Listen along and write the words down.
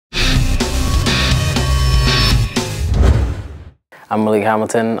I'm Malyk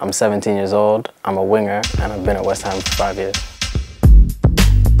Hamilton, I'm 17 years old, I'm a winger, and I've been at West Ham for 5 years.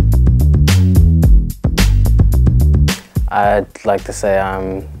 I'd like to say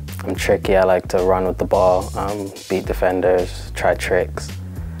I'm tricky. I like to run with the ball, beat defenders, try tricks.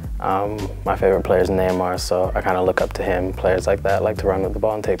 My favorite player is Neymar, so I kind of look up to him. Players like that like to run with the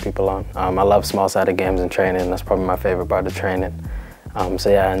ball and take people on. I love small-sided games and training. That's probably my favorite part of training. So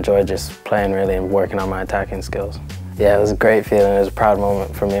yeah, I enjoy just playing really and working on my attacking skills. Yeah, it was a great feeling. It was a proud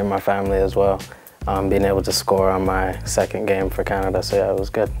moment for me and my family as well. Being able to score on my second game for Canada, so yeah, it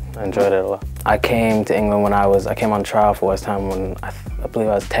was good. I enjoyed it a lot. I came to England when I came on trial for West Ham when I believe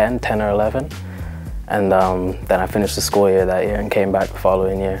I was 10 or 11. And then I finished the school year that year and came back the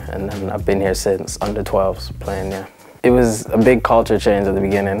following year. And then I've been here since under 12s playing, yeah. It was a big culture change at the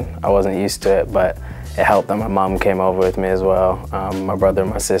beginning. I wasn't used to it, but it helped that my mom came over with me as well. My brother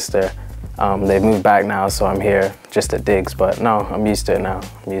and my sister. They've moved back now, so I'm here just at digs, but no, I'm used to it now.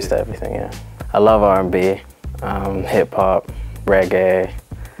 I'm used to everything, yeah. I love R&B, hip-hop, reggae,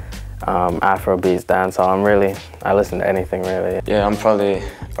 Afrobeats, dancehall. I listen to anything really. Yeah, I'm probably,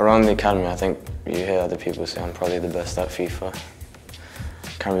 around the academy, I think you hear other people say I'm probably the best at FIFA.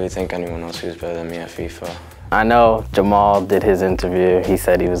 Can't really think anyone else who's better than me at FIFA. I know Jamal did his interview, he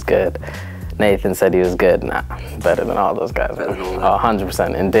said he was good. Nathan said he was good. Nah, better than all those guys.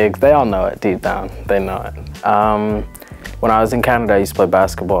 100%. In digs, they all know it deep down. They know it. When I was in Canada, I used to play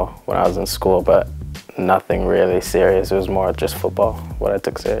basketball when I was in school, but nothing really serious. It was more just football, what I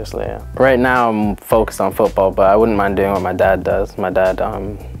took seriously, yeah. Right now, I'm focused on football, but I wouldn't mind doing what my dad does. My dad,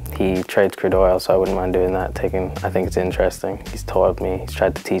 he trades crude oil, so I wouldn't mind doing that. I think it's interesting. He's taught me, he's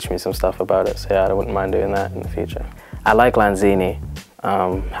tried to teach me some stuff about it, so yeah, I wouldn't mind doing that in the future. I like Lanzini.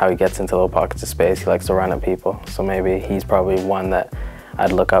 How he gets into little pockets of space. He likes to run at people, so maybe he's probably one that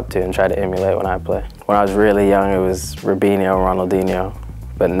I'd look up to and try to emulate when I play. When I was really young, it was Robinho, Ronaldinho,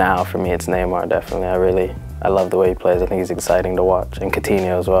 but now for me it's Neymar, definitely. I love the way he plays. I think he's exciting to watch, and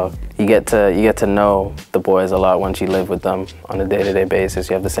Coutinho as well. You get to know the boys a lot once you live with them on a day-to-day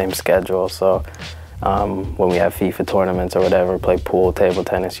basis. You have the same schedule, so when we have FIFA tournaments or whatever, play pool, table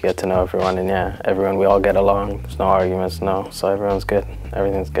tennis, you get to know everyone, and yeah, we all get along. There's no arguments, so everyone's good.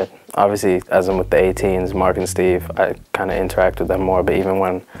 Everything's good. Obviously, as I'm with the 18s, Mark and Steve, I kind of interact with them more, but even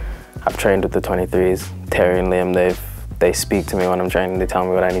when I've trained with the 23s, Terry and Liam, they speak to me when I'm training. They tell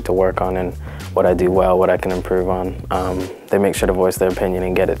me what I need to work on and what I do well, what I can improve on. They make sure to voice their opinion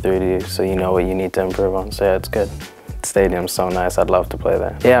and get it through to you so you know what you need to improve on. So yeah, it's good. The stadium's so nice. I'd love to play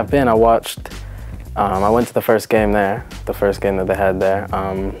there. Yeah, I've been. I went to the first game there, the first game that they had there.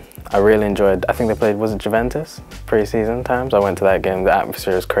 I really enjoyed, I think they played, was it Juventus? Pre-season times? I went to that game. The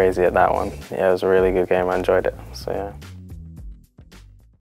atmosphere was crazy at that one. Yeah, it was a really good game. I enjoyed it, so yeah.